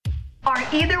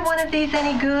either one of these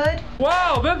any good?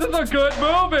 Wow, this is a good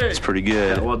movie. It's pretty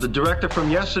good. Yeah, well, the director from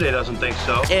yesterday doesn't think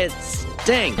so. It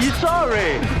stinks. You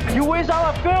sorry? You waste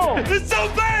our film. It's so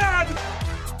bad.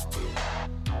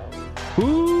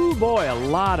 Ooh, boy, a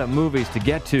lot of movies to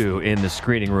get to in the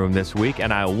screening room this week,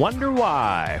 and I wonder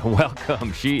why.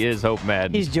 Welcome. She is Hope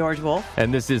Madden. He's George Wolf.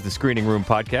 And this is the Screening Room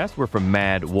Podcast. We're from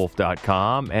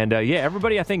madwolf.com. And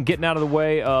everybody, I think, getting out of the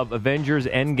way of Avengers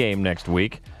Endgame next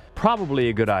week. Probably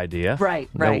a good idea. Right.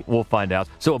 We'll find out.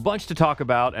 So a bunch to talk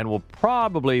about, and we'll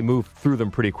probably move through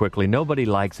them pretty quickly. Nobody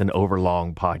likes an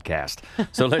overlong podcast.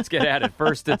 So let's get at it.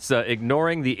 First, it's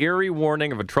ignoring the eerie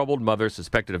warning of a troubled mother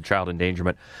suspected of child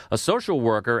endangerment. A social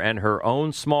worker and her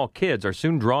own small kids are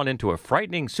soon drawn into a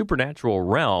frightening supernatural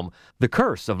realm, the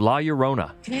curse of La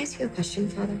Llorona. Can I ask you a question,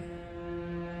 Father?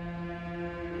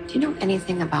 Do you know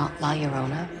anything about La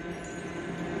Llorona?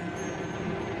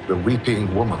 The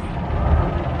weeping woman.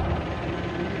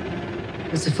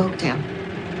 It's a folktale.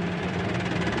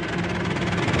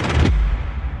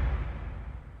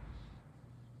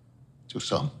 To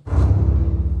some.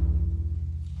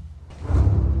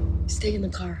 Stay in the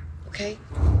car, okay?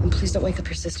 And please don't wake up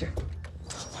your sister.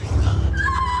 It's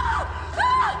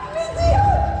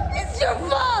your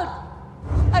fault!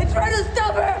 I tried to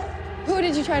stop her! Who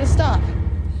did you try to stop?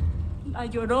 La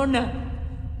Llorona.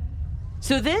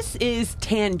 So this is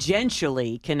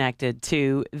tangentially connected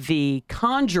to the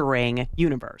Conjuring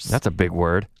universe. That's a big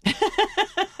word.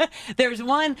 There's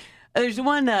one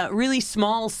really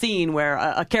small scene where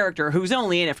a character who's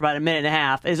only in it for about a minute and a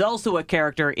half is also a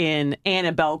character in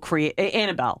Annabelle.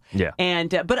 Yeah. And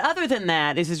but other than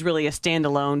that, this is really a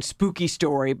standalone spooky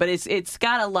story. But it's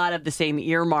got a lot of the same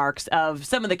earmarks of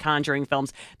some of the Conjuring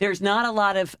films. There's not a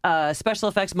lot of special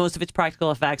effects. Most of it's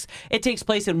practical effects. It takes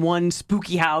place in one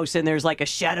spooky house, and there's like a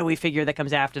shadowy figure that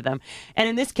comes after them. And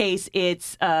in this case,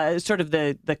 it's sort of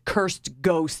the cursed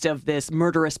ghost of this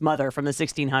murderous mother from the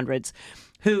 1600s.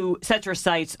 Who sets her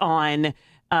sights on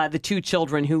the two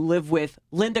children who live with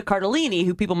Linda Cardellini,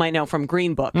 who people might know from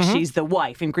Green Book. Mm-hmm. She's the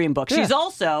wife in Green Book. Yeah. She's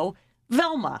also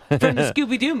Velma from the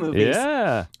Scooby-Doo movies.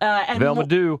 Yeah, Velma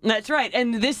Doo. That's right.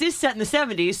 And this is set in the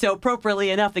 70s, so appropriately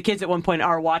enough, the kids at one point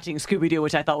are watching Scooby-Doo,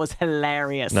 which I thought was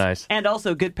hilarious. Nice. And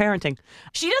also good parenting.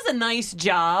 She does a nice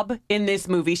job in this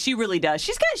movie. She really does.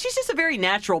 She's just a very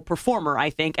natural performer, I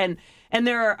think. And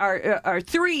there are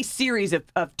three series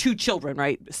of two children,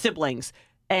 right, siblings.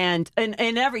 And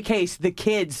in every case, the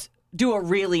kids do a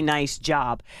really nice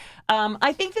job.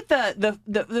 I think that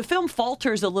the film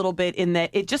falters a little bit in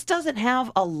that it just doesn't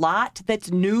have a lot that's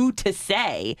new to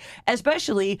say,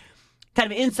 especially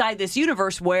kind of inside this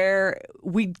universe where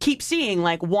we keep seeing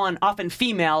like one often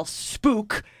female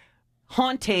spook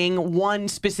haunting one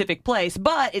specific place,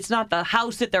 but it's not the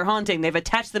house that they're haunting. They've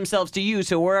attached themselves to you,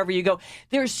 so wherever you go.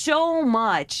 There's so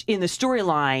much in the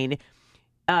storyline,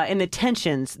 in the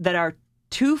tensions that are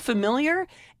too familiar,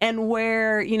 and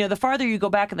where, the farther you go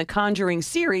back in the Conjuring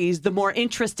series, the more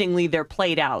interestingly they're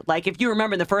played out. Like, if you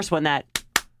remember in the first one that,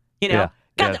 that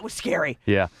was scary.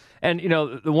 Yeah. And,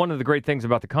 one of the great things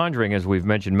about The Conjuring, as we've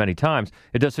mentioned many times,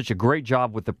 it does such a great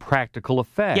job with the practical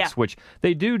effects, which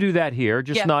they do that here,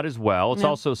 just not as well. It's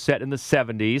also set in the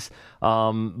 70s,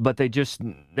 but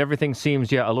everything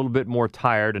seems, a little bit more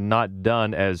tired and not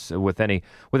done with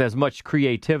as much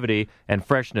creativity and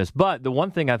freshness. But the one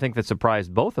thing I think that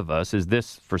surprised both of us is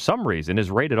this, for some reason,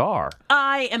 is rated R.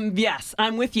 I'm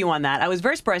with you on that. I was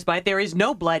very surprised by it. There is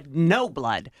no blood.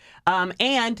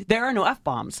 And there are no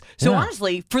F-bombs. So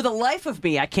honestly, for the life of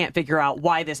me, I can't figure out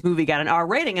why this movie got an R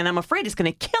rating, and I'm afraid it's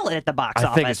going to kill it at the box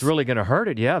office. I think it's really going to hurt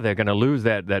it. Yeah, they're going to lose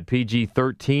that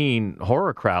PG-13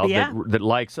 horror crowd that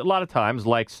likes, a lot of times,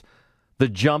 likes the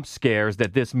jump scares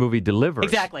that this movie delivers.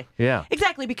 Exactly. Yeah.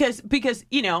 Exactly, because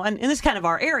and this is kind of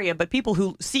our area, but people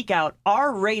who seek out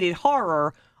R-rated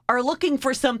horror are looking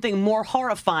for something more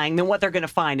horrifying than what they're going to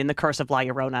find in The Curse of La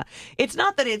Llorona. It's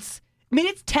not that it's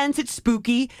tense, it's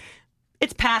spooky,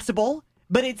 it's passable,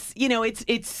 but I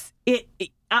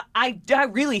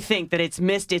really think that it's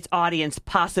missed its audience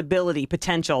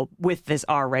potential with this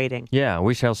R rating. Yeah,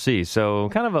 we shall see. So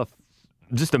kind of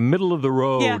just a middle of the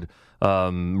road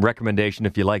recommendation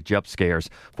if you like jump scares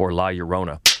for La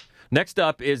Llorona. Next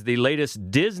up is the latest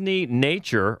Disney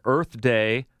Nature Earth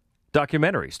Day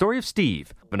documentary. Story of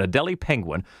Steve, an Adelie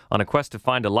penguin on a quest to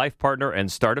find a life partner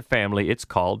and start a family. It's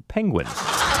called Penguins.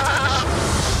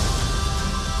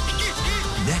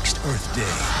 Next Earth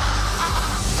Day,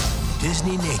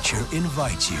 Disney Nature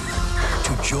invites you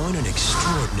to join an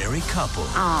extraordinary couple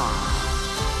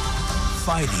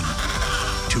fighting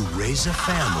to raise a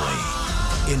family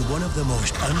in one of the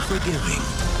most unforgiving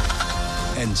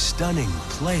and stunning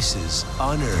places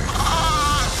on Earth.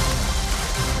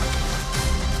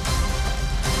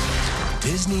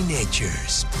 Disney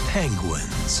Nature's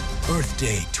Penguins, Earth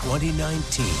Day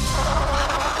 2019.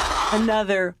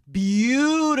 Another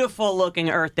beautiful looking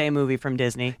Earth Day movie from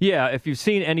Disney. Yeah, if you've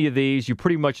seen any of these, you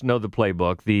pretty much know the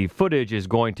playbook. The footage is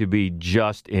going to be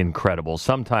just incredible,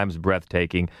 sometimes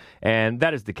breathtaking, and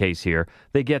that is the case here.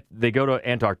 They go to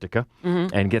Antarctica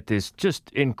and get this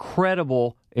just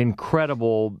incredible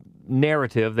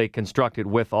narrative they constructed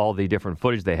with all the different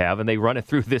footage they have, and they run it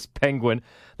through this penguin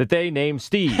that they named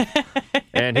Steve.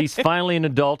 And he's finally an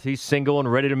adult. He's single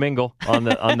and ready to mingle on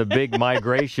the big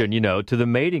migration, to the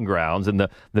mating grounds. And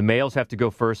the males have to go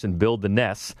first and build the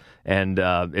nests. And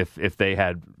if they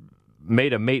had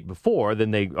made a mate before,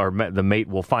 then the mate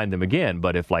will find them again.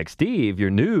 But if, like Steve,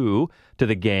 you're new to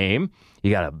the game,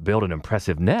 you got to build an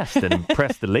impressive nest and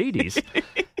impress the ladies.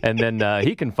 And then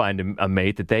he can find a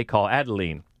mate that they call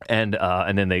Adeline. And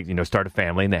then they start a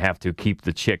family, and they have to keep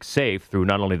the chick safe through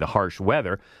not only the harsh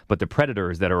weather, but the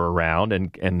predators that are around,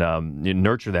 and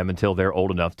nurture them until they're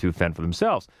old enough to fend for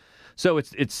themselves. So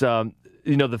it's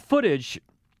the footage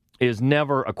is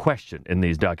never a question in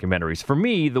these documentaries. For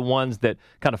me, the ones that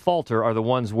kind of falter are the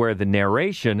ones where the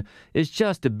narration is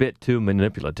just a bit too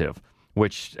manipulative,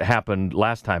 which happened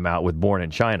last time out with Born in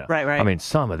China. Right. I mean,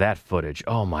 some of that footage,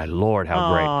 oh my Lord,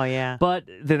 how great. Oh, yeah. But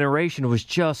the narration was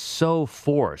just so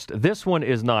forced. This one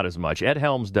is not as much. Ed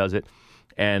Helms does it,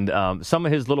 and some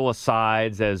of his little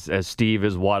asides as Steve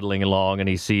is waddling along and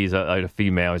he sees a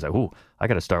female, he's like, ooh, I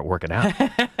got to start working out.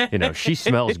 She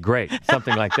smells great,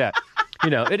 something like that.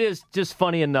 It is just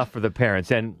funny enough for the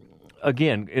parents. And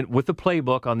again, with the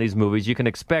playbook on these movies, you can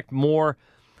expect more,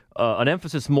 an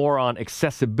emphasis more on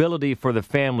accessibility for the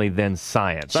family than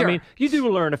science. Sure. I mean, you do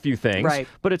learn a few things, right,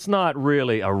 but it's not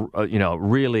really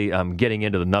getting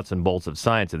into the nuts and bolts of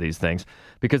science of these things,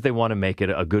 because they want to make it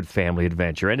a good family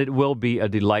adventure, and it will be a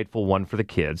delightful one for the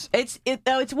kids. It's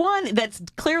one that's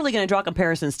clearly going to draw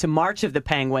comparisons to March of the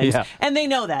Penguins, and they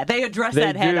know that. They address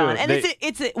that head on, and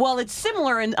it's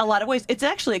similar in a lot of ways. It's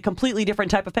actually a completely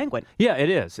different type of penguin. Yeah, it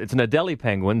is. It's an Adelie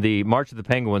penguin. The March of the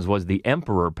Penguins was the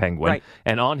emperor penguin, right,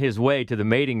 and on his way to the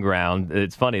mating ground,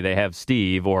 it's funny, they have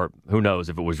Steve, or who knows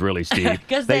if it was really Steve.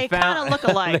 Because they kind of look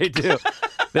alike. They do.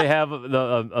 They have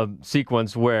a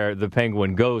sequence where the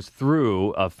penguin goes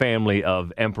through a family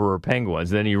of emperor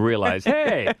penguins. Then you realize,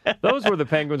 hey, those were the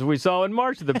penguins we saw in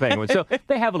March of the Penguins. So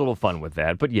they have a little fun with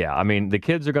that. But yeah, I mean, the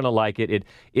kids are going to like it.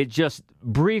 It just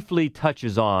briefly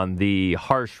touches on the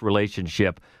harsh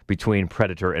relationship between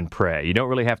predator and prey. You don't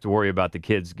really have to worry about the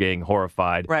kids getting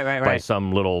horrified by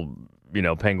some little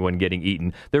penguin getting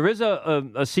eaten. There is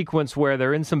a sequence where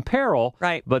they're in some peril,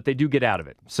 right, but they do get out of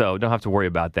it. So don't have to worry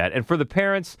about that. And for the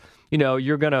parents,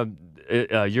 you're gonna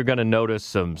notice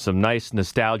some nice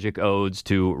nostalgic odes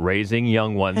to raising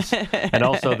young ones. And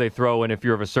also they throw in, if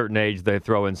you're of a certain age, they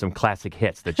throw in some classic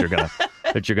hits that you're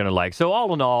gonna like. So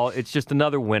all in all, it's just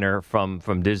another winner from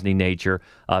Disney Nature,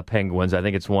 Penguins. I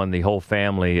think it's one the whole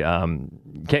family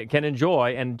can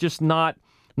enjoy, and just not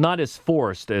as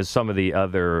forced as some of the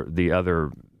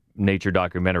other nature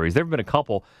documentaries. There have been a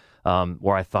couple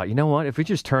where I thought, you know what, if we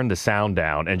just turn the sound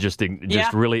down and just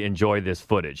really enjoy this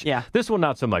footage. Yeah. This one,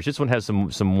 not so much. This one has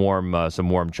some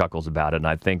warm chuckles about it, and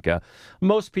I think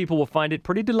most people will find it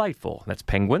pretty delightful. That's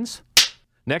Penguins.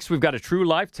 Next, we've got a true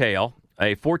life tale.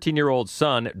 A 14-year-old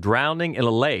son drowning in a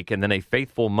lake, and then a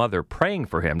faithful mother praying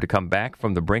for him to come back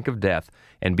from the brink of death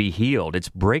and be healed. It's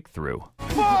Breakthrough.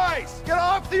 Boys, get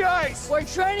off the ice! We're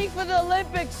training for the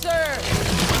Olympics, sir.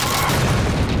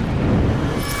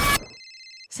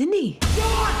 Cindy.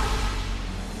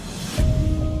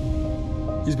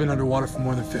 He's been underwater for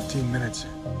more than 15 minutes.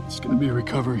 It's gonna be a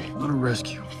recovery, not a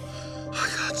rescue. I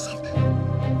got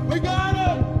something. We got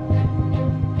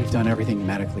him! We've done everything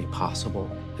medically possible.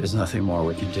 There's nothing more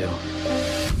we can do.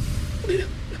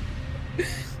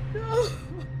 No.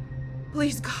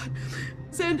 Please, God,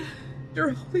 send your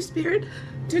Holy Spirit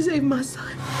to save my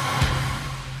son.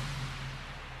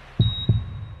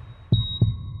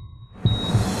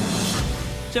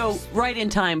 So, right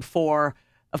in time for,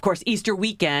 of course, Easter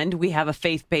weekend, we have a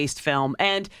faith-based film.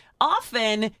 And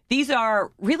often, these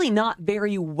are really not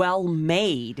very well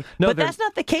made. No, but that's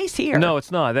not the case here. No,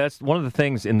 it's not. That's one of the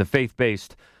things in the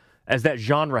faith-based, as that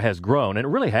genre has grown, and it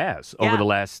really has over the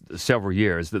last several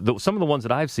years. Some of the ones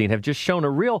that I've seen have just shown a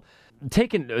real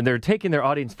taking their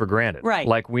audience for granted. Right.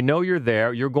 Like, we know you're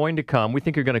there. You're going to come. We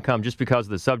think you're going to come just because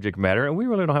of the subject matter, and we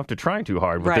really don't have to try too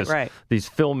hard with these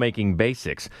filmmaking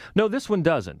basics. No, this one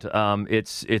doesn't.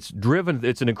 It's driven.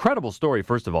 It's an incredible story.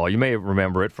 First of all, you may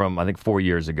remember it from, I think, 4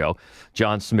 years ago.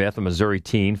 John Smith, a Missouri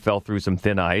teen, fell through some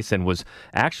thin ice and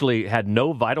had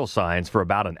no vital signs for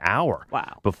about an hour.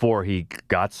 Wow. Before he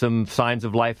got some signs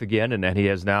of life again, and he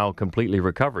has now completely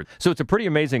recovered. So it's a pretty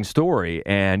amazing story.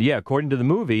 And yeah, according to the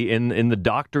movie, in the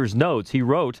doctor's notes, he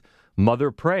wrote,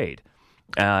 "Mother prayed."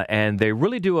 And they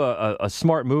really do a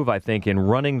smart move, I think, in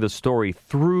running the story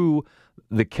through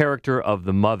the character of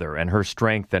the mother and her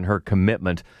strength and her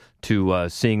commitment to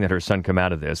seeing that her son come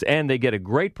out of this. And they get a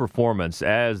great performance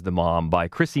as the mom by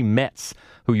Chrissy Metz,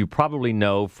 who you probably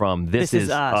know from This Is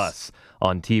Us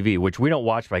on TV, which we don't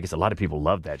watch, but I guess a lot of people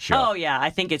love that show. Oh, yeah.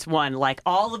 I think it's won like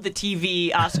all of the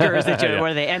TV Oscars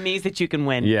or the Emmys that you can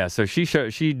win. Yeah, so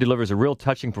she delivers a real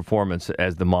touching performance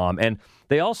as the mom. And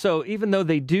they also, even though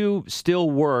they do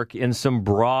still work in some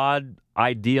broad,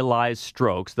 idealized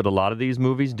strokes that a lot of these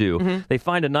movies do, they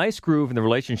find a nice groove in the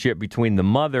relationship between the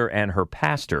mother and her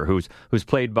pastor, who's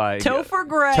played by Topher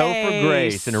Grace. Topher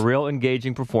Grace in a real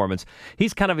engaging performance.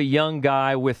 He's kind of a young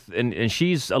guy and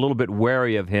she's a little bit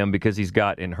wary of him because he's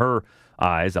got, in her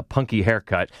eyes, a punky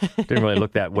haircut. Didn't really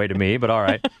look that way to me, but all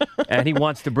right. And he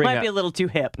wants to bring might be a little too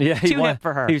hip. Yeah, too hip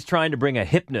for her. He's trying to bring a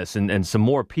hipness and some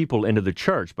more people into the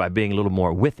church by being a little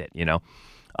more with it, you know.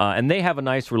 And they have a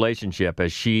nice relationship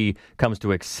as she comes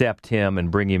to accept him and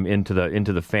bring him into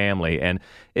the family. And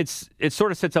it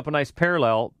sort of sets up a nice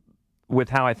parallel with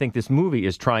how I think this movie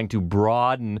is trying to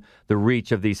broaden the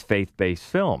reach of these faith-based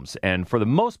films. And for the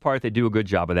most part, they do a good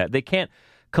job of that. They can't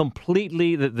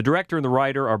completely. The director and the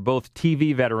writer are both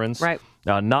TV veterans. Right.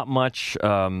 Not much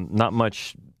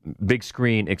big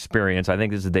screen experience. I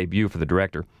think this is a debut for the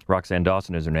director. Roxanne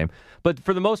Dawson is her name. But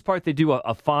for the most part, they do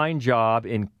a fine job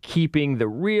in keeping the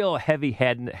real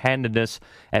heavy-handedness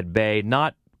at bay.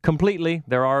 Not completely.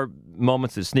 There are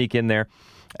moments that sneak in there.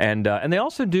 And they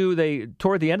also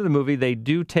toward the end of the movie, they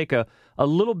do take a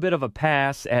little bit of a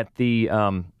pass at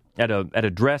at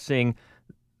addressing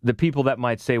the people that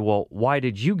might say, well, why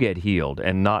did you get healed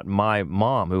and not my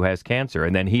mom who has cancer?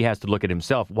 And then he has to look at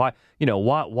himself. Why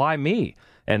me?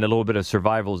 And a little bit of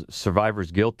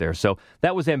survivor's guilt there. So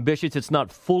that was ambitious. It's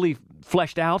not fully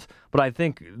fleshed out, but I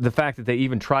think the fact that they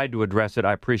even tried to address it,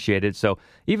 I appreciate it. So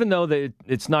even though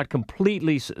it's not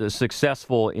completely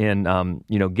successful in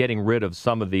getting rid of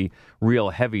some of the real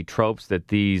heavy tropes that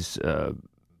these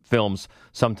films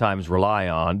sometimes rely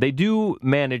on, they do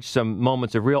manage some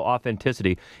moments of real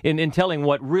authenticity in telling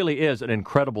what really is an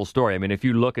incredible story. I mean, if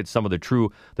you look at some of the true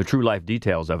life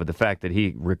details of it, the fact that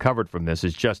he recovered from this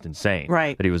is just insane.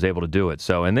 Right. That he was able to do it.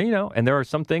 So, and there are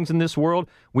some things in this world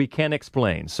we can't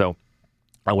explain. So,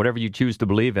 whatever you choose to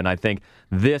believe in, I think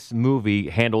this movie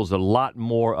handles a lot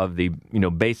more of the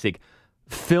basic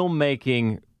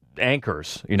filmmaking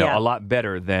anchors, a lot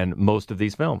better than most of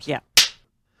these films. Yeah.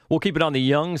 We'll keep it on the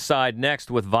young side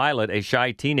next with Violet, a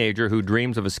shy teenager who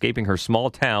dreams of escaping her small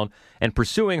town and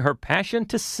pursuing her passion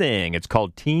to sing. It's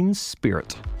called Teen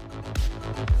Spirit.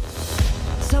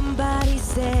 Somebody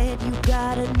said you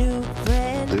got a new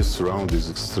friend. This round is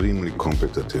extremely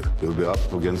competitive. You'll be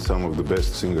up against some of the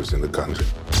best singers in the country.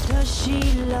 Does she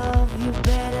love you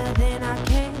better than I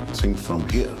can? Sing from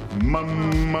here.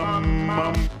 Mum, mum,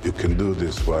 mum. You can do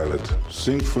this, Violet.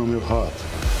 Sing from your heart.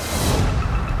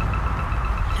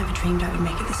 I never dreamed I would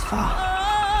make it this far.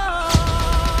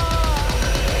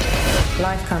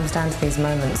 Life comes down to these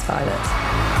moments, Violet.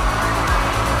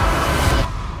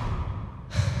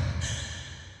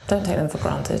 Don't take them for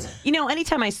granted.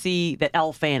 Anytime I see that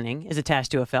Elle Fanning is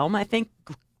attached to a film, I think,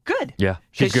 good. Yeah,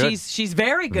 she's good. She's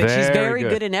very good. She's very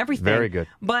good in everything. Very good.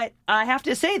 But I have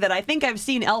to say that I think I've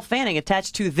seen Elle Fanning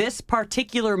attached to this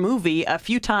particular movie a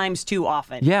few times too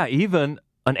often. Yeah, even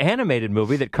an animated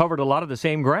movie that covered a lot of the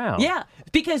same ground. Yeah,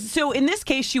 because in this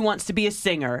case, she wants to be a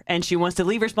singer, and she wants to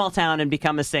leave her small town and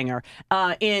become a singer.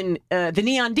 In The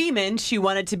Neon Demon, she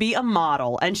wanted to be a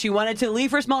model, and she wanted to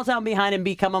leave her small town behind and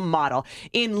become a model.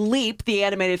 In Leap, the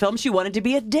animated film, she wanted to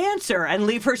be a dancer and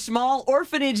leave her small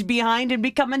orphanage behind and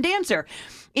become a dancer.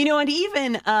 And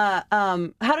even How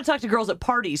to Talk to Girls at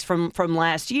Parties from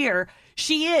last year,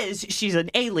 she's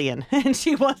an alien, and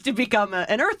she wants to become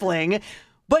an earthling,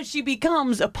 but she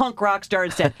becomes a punk rock star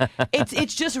instead.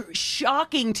 It's just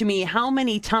shocking to me how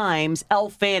many times Elle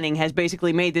Fanning has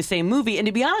basically made the same movie. And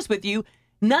to be honest with you,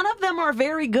 none of them are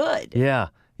very good. Yeah,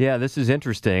 this is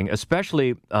interesting,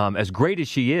 especially as great as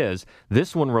she is.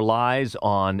 This one relies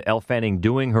on Elle Fanning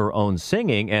doing her own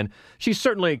singing, and she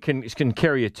certainly can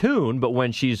carry a tune, but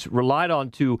when she's relied on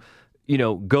to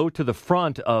go to the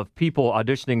front of people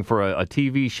auditioning for a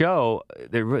TV show,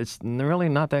 they're really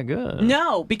not that good.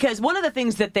 No, because one of the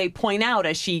things that they point out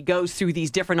as she goes through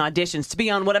these different auditions to be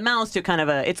on what amounts to kind of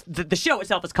the show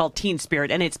itself is called Teen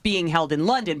Spirit, and it's being held in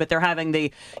London, but they're having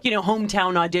the,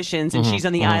 hometown auditions, and she's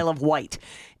on the Isle of Wight.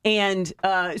 And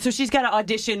so she's got to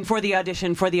audition for the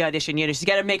audition for the audition. She's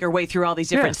got to make her way through all these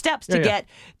different steps to get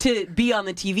to be on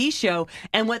the TV show.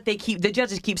 And what the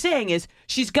judges keep saying is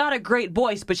she's got a great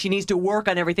voice, but she needs to work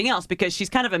on everything else because she's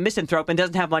kind of a misanthrope and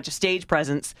doesn't have much of stage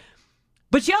presence.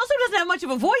 But she also doesn't have much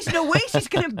of a voice. No way she's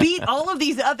going to beat all of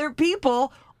these other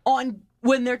people on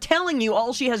when they're telling you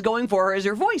all she has going for her is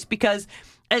her voice, because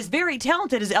as very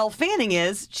talented as Elle Fanning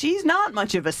is, she's not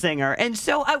much of a singer. And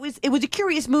so it was a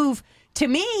curious move to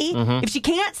me. If she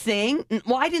can't sing,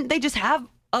 why didn't they just have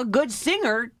a good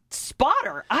singer spot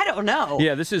her? I don't know.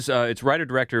 Yeah, this is it's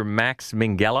writer-director Max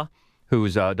Minghella,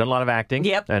 who's done a lot of acting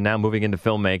and now moving into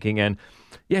filmmaking. And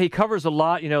yeah, he covers a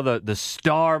lot,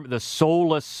 the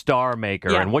soulless star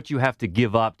maker and what you have to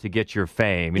give up to get your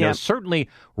fame. Certainly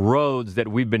roads that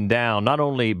we've been down, not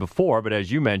only before, but as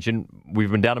you mentioned,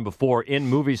 we've been down them before in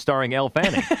movies starring Elle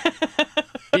Fanning.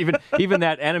 Even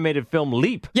that animated film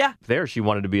Leap. Yeah. There she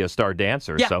wanted to be a star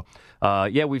dancer. Yeah. So,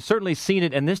 we've certainly seen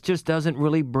it, and this just doesn't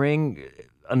really bring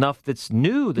enough that's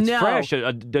new, that's fresh,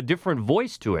 a different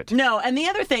voice to it. No, and the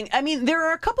other thing, there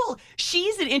are a couple,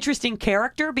 she's an interesting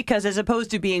character because as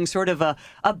opposed to being sort of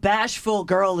a bashful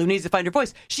girl who needs to find her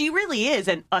voice, she really is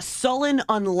a sullen,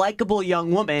 unlikable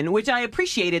young woman, which I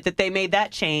appreciated that they made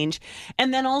that change.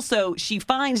 And then also she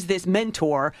finds this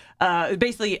mentor,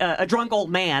 basically a drunk old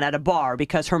man at a bar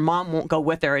because her mom won't go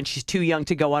with her and she's too young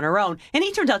to go on her own. And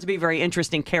he turns out to be a very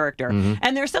interesting character.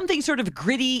 And there's something sort of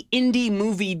gritty indie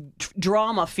movie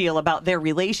drama feel about their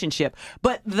relationship,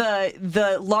 but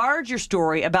the larger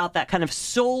story about that kind of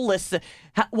soulless,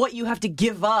 what you have to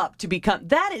give up to become,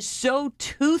 that is so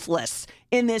toothless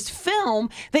in this film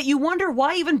that you wonder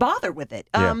why even bother with it.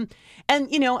 And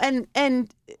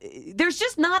there's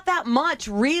just not that much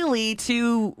really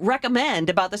to recommend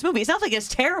about this movie. It's not like it's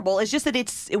terrible. It's just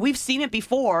that we've seen it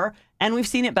before and we've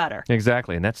seen it better.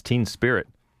 Exactly, and that's Teen Spirit.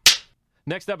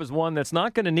 Next up is one that's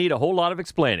not going to need a whole lot of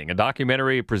explaining. A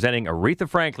documentary presenting Aretha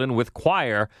Franklin with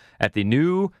choir at the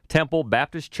New Temple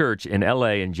Baptist Church in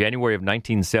L.A. in January of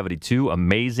 1972,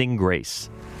 Amazing Grace.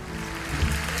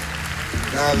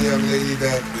 Now the young lady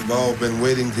that we've all been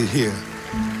waiting to hear.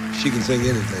 She can sing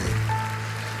anything.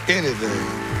 Anything.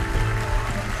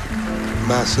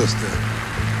 My sister,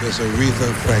 Miss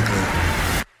Aretha Franklin.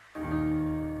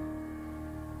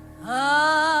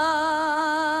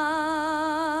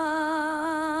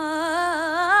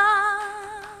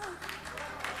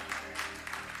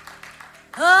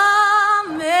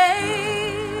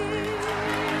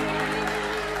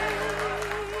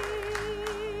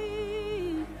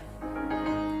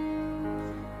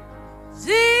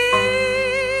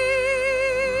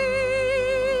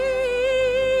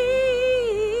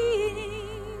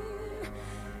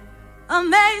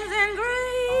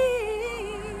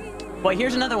 Boy,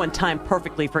 here's another one timed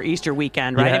perfectly for Easter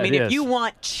weekend, right? Yeah, if you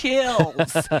want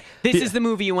chills, this is the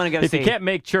movie you want to go see. If you can't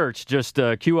make church, just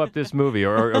cue up this movie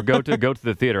or go to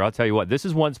the theater. I'll tell you what, this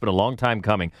is one that's been a long time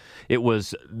coming. It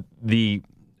was the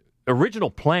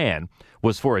original plan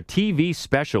was for a TV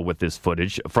special with this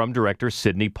footage from director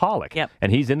Sidney Pollack. Yep.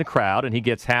 And he's in the crowd, and he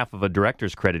gets half of a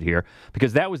director's credit here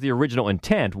because that was the original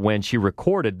intent when she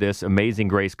recorded this Amazing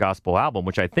Grace gospel album,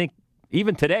 which I think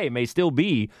even today may still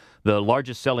be the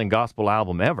largest selling gospel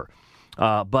album ever.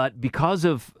 But because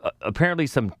of apparently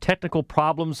some technical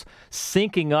problems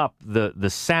syncing up the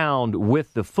sound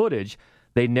with the footage,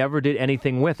 they never did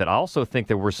anything with it. I also think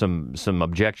there were some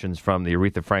objections from the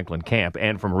Aretha Franklin camp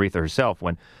and from Aretha herself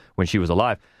when she was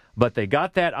alive. But they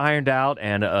got that ironed out,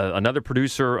 and another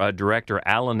producer, director,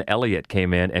 Alan Elliott,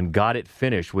 came in and got it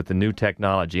finished with the new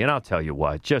technology. And I'll tell you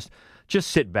what, just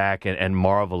sit back and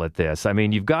marvel at this. I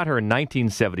mean, you've got her in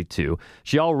 1972.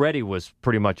 She already was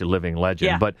pretty much a living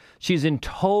legend, but she's in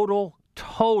total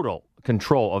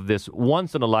control of this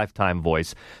once-in-a-lifetime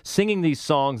voice, singing these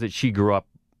songs that she grew up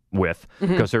with,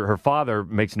 because her father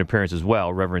makes an appearance as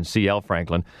well, Reverend C.L.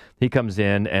 Franklin. He comes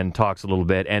in and talks a little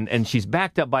bit, and she's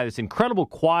backed up by this incredible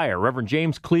choir, Reverend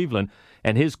James Cleveland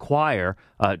and his choir,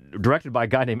 directed by a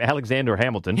guy named Alexander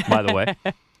Hamilton, by the way.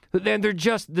 Then they're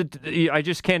I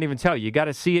just can't even tell you. You got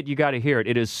to see it. You got to hear it.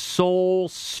 It is soul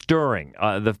stirring.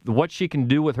 What she can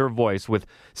do with her voice with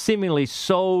seemingly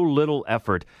so little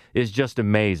effort is just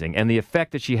amazing. And the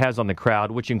effect that she has on the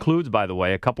crowd, which includes, by the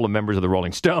way, a couple of members of the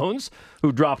Rolling Stones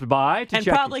who dropped by to and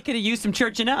check. Probably could have used some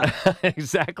churching up.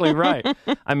 Exactly right.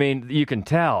 I mean, you can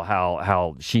tell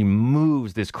how she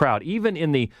moves this crowd, even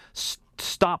in the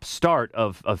stop-start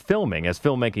of filming, as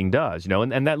filmmaking does,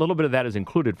 and that little bit of that is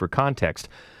included for context.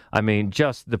 I mean,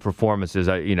 just the performances,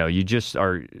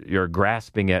 you're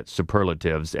grasping at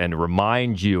superlatives, and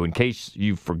remind you, in case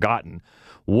you've forgotten,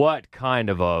 what kind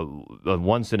of a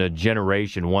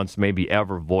once-in-a-generation, once maybe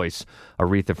ever voice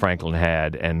Aretha Franklin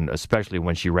had, and especially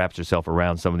when she wraps herself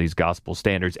around some of these gospel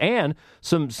standards and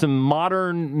some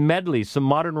modern medleys, some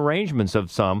modern arrangements of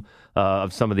some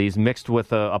of these mixed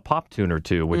with a pop tune or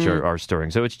two, which are stirring.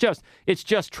 So it's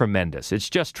just tremendous. It's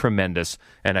just tremendous.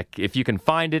 And if you can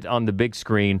find it on the big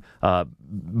screen,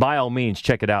 by all means,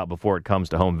 check it out before it comes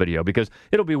to home video, because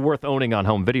it'll be worth owning on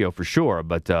home video for sure.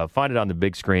 But find it on the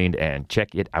big screen and check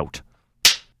it out.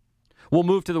 We'll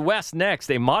move to the West next,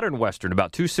 a modern Western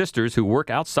about two sisters who work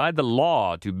outside the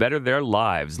law to better their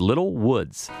lives. Little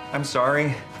Woods. I'm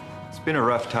sorry. It's been a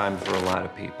rough time for a lot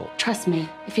of people. Trust me,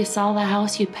 if you sell the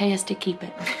house, you'd pay us to keep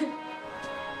it.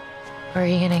 Where are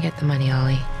you gonna get the money,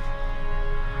 Ollie?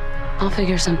 I'll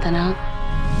figure something out.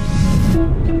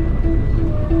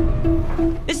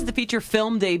 This is the feature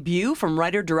film debut from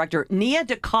writer-director Nia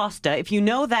DaCosta. If you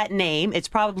know that name, it's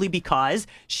probably because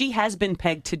she has been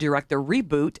pegged to direct the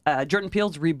reboot, Jordan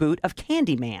Peele's reboot of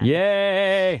Candyman.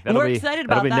 Yay! We're excited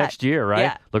about that. That'll be next year, right?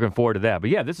 Yeah. Looking forward to that. But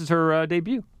yeah, this is her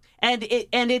debut. And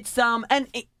it's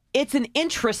an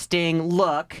interesting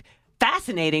look,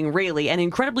 fascinating, really, and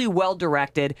incredibly well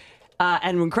directed.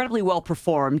 And incredibly well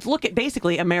performed. Look at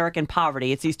basically American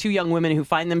poverty. It's these two young women who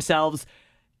find themselves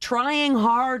trying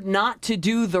hard not to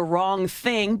do the wrong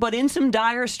thing, but in some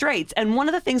dire straits. And one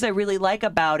of the things I really like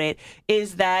about it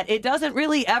is that it doesn't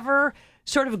really ever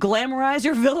sort of glamorize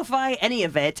or vilify any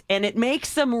of it. And it makes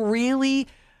some really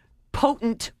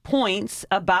potent points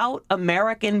about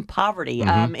American poverty.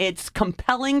 It's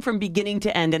compelling from beginning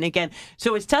to end. And again,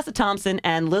 so it's Tessa Thompson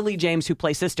and Lily James who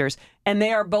play sisters, and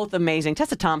they are both amazing.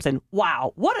 Tessa Thompson,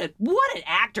 wow, what an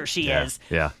actor she is.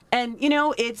 Yeah. And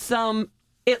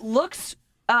it looks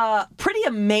pretty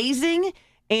amazing,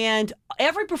 and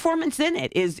every performance in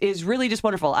it is really just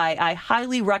wonderful. I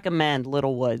highly recommend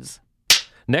Little Woods.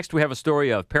 Next, we have a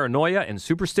story of paranoia and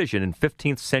superstition in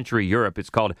 15th century Europe. It's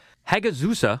called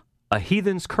Hagazusa, A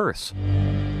Heathen's Curse.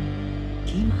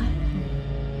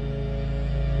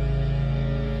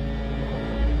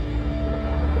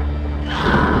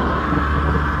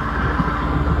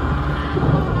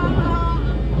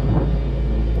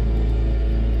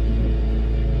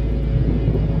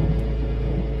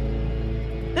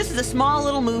 This is a small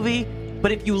little movie,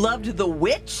 but if you loved The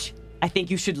Witch, I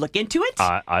think you should look into it.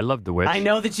 I loved The Witch. I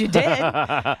know that you did.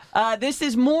 This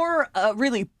is more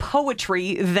really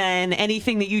poetry than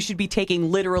anything that you should be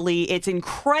taking literally. It's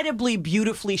incredibly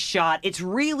beautifully shot. It's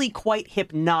really quite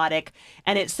hypnotic.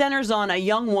 And it centers on a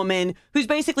young woman who's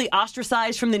basically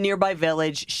ostracized from the nearby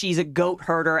village. She's a goat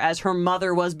herder, as her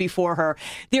mother was before her.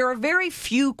 There are very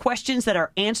few questions that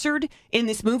are answered in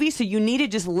this movie, so you need to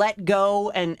just let go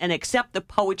and accept the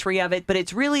poetry of it. But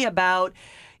it's really about...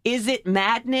 is it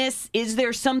madness? Is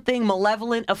there something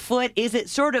malevolent afoot? Is it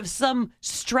sort of some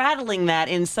straddling that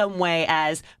in some way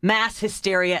as mass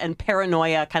hysteria and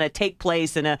paranoia kind of take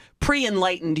place in a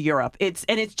pre-enlightened Europe? It's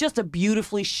just a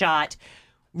beautifully shot,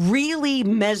 really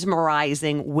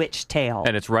mesmerizing witch tale.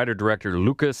 And it's writer-director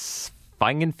Lucas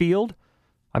Feigenfeld,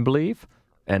 I believe.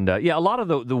 And a lot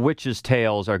of the witches'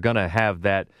 tales are going to have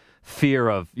that fear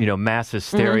of, mass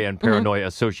hysteria and paranoia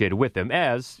associated with them,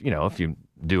 as, if you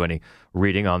do any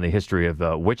reading on the history of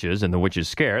witches and the witches'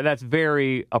 scare, that's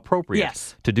very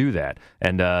appropriate to do that.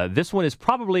 And this one is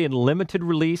probably in limited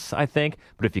release, I think,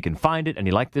 but if you can find it and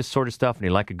you like this sort of stuff and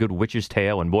you like a good witch's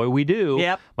tale, and boy, we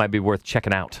do, might be worth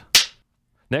checking out.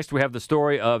 Next, we have the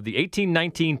story of the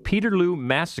 1819 Peterloo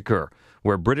Massacre,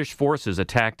 where British forces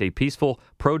attacked a peaceful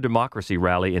pro-democracy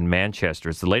rally in Manchester.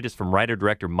 It's the latest from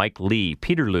writer-director Mike Leigh.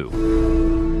 Peterloo.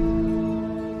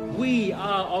 We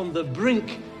are on the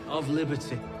brink of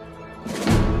liberty.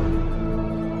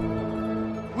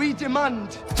 We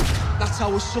demand that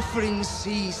our suffering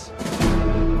cease.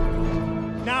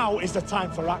 Now is the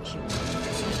time for action.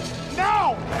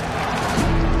 Now!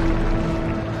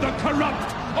 The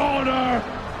corrupt order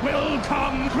will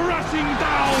come crashing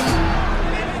down!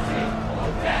 Liberty or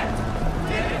death!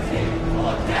 Liberty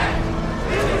or death!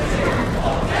 Liberty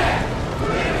or death!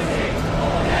 Liberty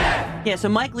or death! Yeah, so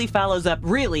Mike Leigh follows up,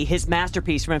 really, his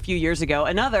masterpiece from a few years ago,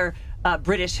 another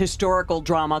British historical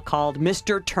drama called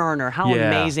Mr. Turner. How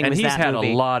amazing was that movie? And he's had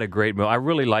a lot of great movies. I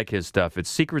really like his stuff. It's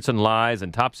Secrets and Lies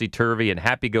and Topsy-Turvy and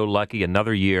Happy-Go-Lucky,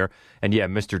 Another Year, and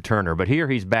Mr. Turner. But here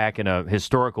he's back in a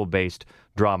historical-based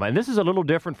drama. And this is a little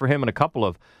different for him in a couple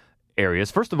of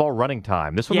areas. First of all, running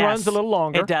time. This one runs a little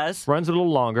longer. It does. Runs a little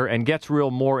longer and gets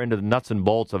more into the nuts and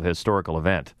bolts of a historical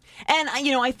event. And,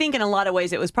 I think in a lot of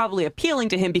ways it was probably appealing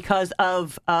to him because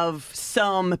of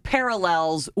some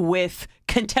parallels with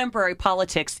contemporary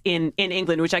politics in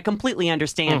England, which I completely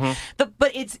understand. Mm-hmm.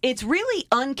 But it's really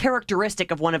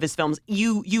uncharacteristic of one of his films.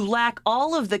 You lack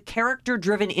all of the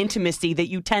character-driven intimacy that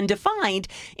you tend to find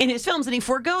in his films, and he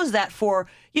forgoes that for,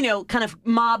 kind of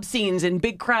mob scenes and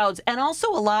big crowds, and also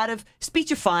a lot of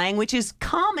speechifying, which is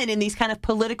common in these kind of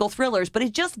political thrillers, but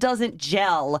it just doesn't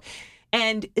gel.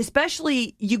 And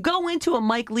especially, you go into a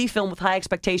Mike Leigh film with high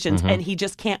expectations, and he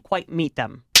just can't quite meet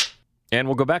them. And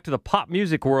we'll go back to the pop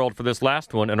music world for this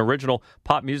last one, an original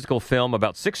pop musical film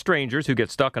about 6 strangers who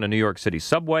get stuck on a New York City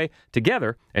subway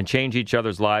together and change each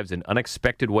other's lives in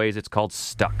unexpected ways. It's called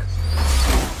Stuck.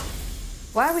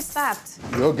 Why are we stopped?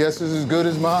 Your guess is as good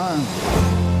as mine.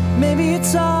 Maybe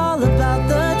it's all about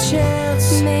the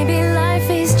chance. Maybe life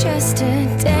is just a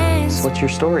dance. What's your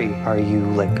story? Are you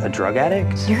like a drug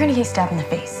addict? You're gonna get stabbed in the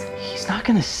face. He's not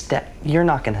gonna stab. You're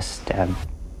not gonna stab.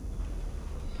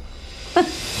 We're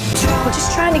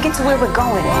just trying to get to where we're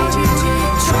going.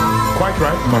 Quite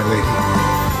right, my lady.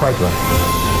 Quite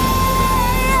right.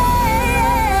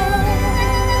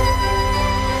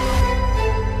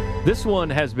 This one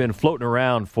has been floating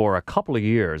around for a couple of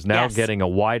years, now getting a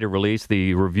wider release.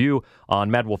 The review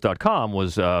on MadWolf.com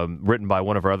was written by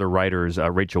one of our other writers,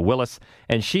 Rachel Willis,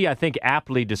 and she, I think,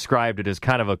 aptly described it as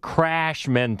kind of a Crash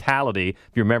mentality.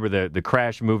 If you remember the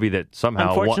Crash movie that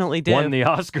somehow won the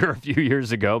Oscar a few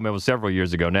years ago, it was several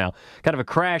years ago now, kind of a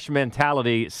Crash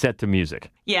mentality set to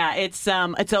music. Yeah, it's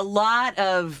a lot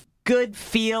of good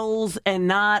feels and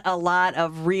not a lot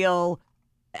of real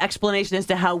explanation as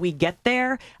to how we get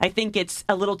there. I think it's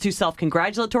a little too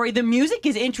self-congratulatory. The music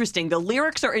is interesting. The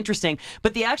lyrics are interesting,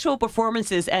 but the actual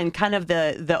performances and kind of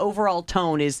the overall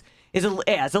tone is a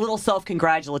little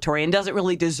self-congratulatory and doesn't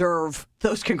really deserve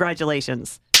those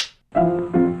congratulations.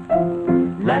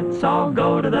 Let's all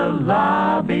go to the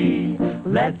lobby.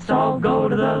 Let's all go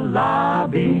to the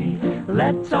lobby.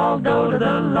 Let's all go to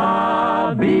the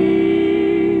lobby.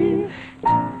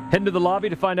 Head to the lobby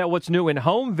to find out what's new in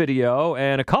home video,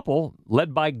 and a couple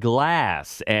led by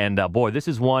Glass. And boy, this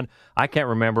is one I can't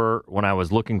remember when I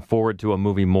was looking forward to a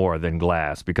movie more than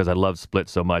Glass because I love Split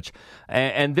so much.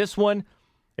 And this one,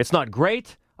 it's not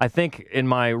great. I think in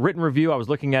my written review, I was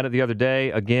looking at it the other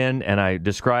day again, and I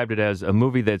described it as a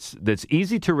movie that's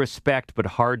easy to respect but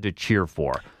hard to cheer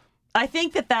for. I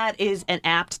think that is an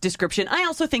apt description. I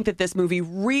also think that this movie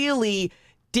really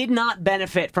did not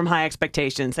benefit from high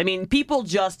expectations. I mean, people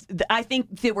I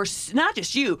think they were, not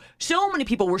just you, so many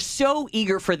people were so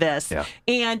eager for this,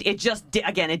 and it just,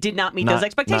 it did not meet those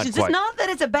expectations. It's not that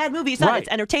it's a bad movie. It's not. It's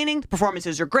entertaining. The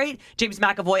performances are great. James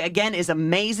McAvoy, again, is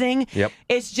amazing. Yep.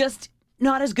 It's just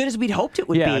not as good as we'd hoped it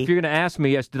would be. Yeah, if you're going to ask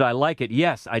me, did I like it?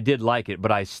 Yes, I did like it,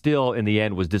 but I still, in the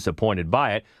end, was disappointed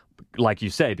by it. Like you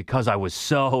say, because I was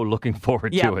so looking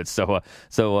forward to it. So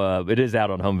it is out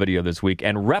on home video this week.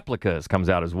 And Replicas comes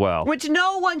out as well. Which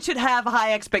no one should have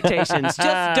high expectations.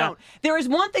 Just don't. There is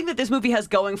one thing that this movie has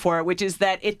going for it, which is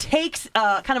that it takes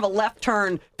kind of a left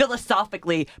turn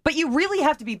philosophically, but you really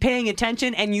have to be paying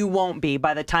attention, and you won't be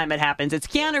by the time it happens. It's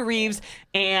Keanu Reeves,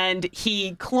 and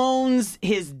he clones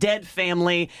his dead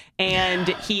family, and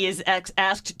he is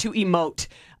asked to emote.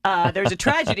 There's a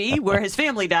tragedy where his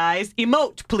family dies.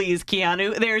 Emote, please,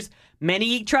 Keanu. There's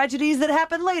many tragedies that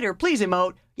happen later. Please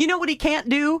emote. You know what he can't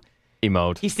do?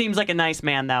 Emote. He seems like a nice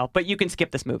man, though, but you can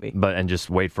skip this movie. And just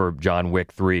wait for John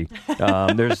Wick 3.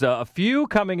 There's a few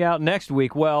coming out next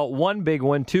week. Well, one big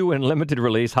one, 2 in limited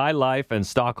release, High Life and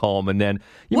Stockholm. And then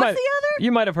what's the other?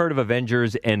 You might have heard of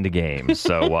Avengers Endgame.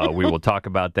 So we will talk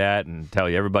about that and tell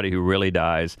you everybody who really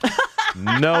dies.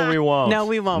 No, we won't. No,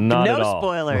 we won't. Not no at all.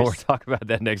 Spoilers. We'll talk about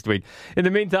that next week. In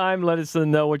the meantime, let us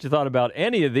know what you thought about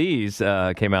any of these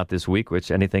came out this week,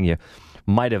 anything you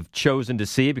might have chosen to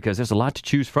see, because there's a lot to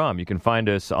choose from. You can find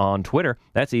us on Twitter.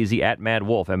 That's easy, at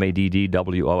MaddWolf,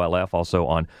 MaddWolf. Also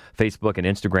on Facebook and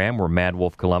Instagram, we're Mad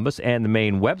Wolf Columbus. And the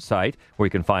main website, where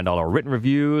you can find all our written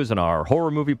reviews and our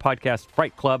horror movie podcast,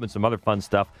 Fright Club, and some other fun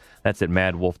stuff. That's at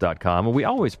MaddWolf.com. And we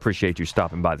always appreciate you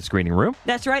stopping by the screening room.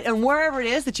 That's right. And wherever it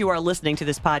is that you are listening to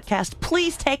this podcast,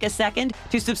 please take a second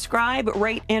to subscribe,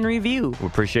 rate, and review. We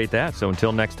appreciate that. So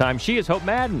until next time, she is Hope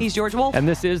Madden. He's George Wolf. And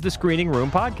this is the Screening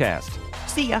Room Podcast.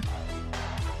 See ya.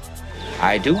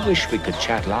 I do wish we could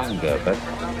chat longer, but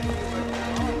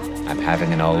I'm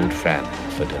having an old friend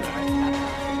for dinner.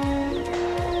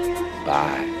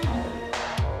 Bye.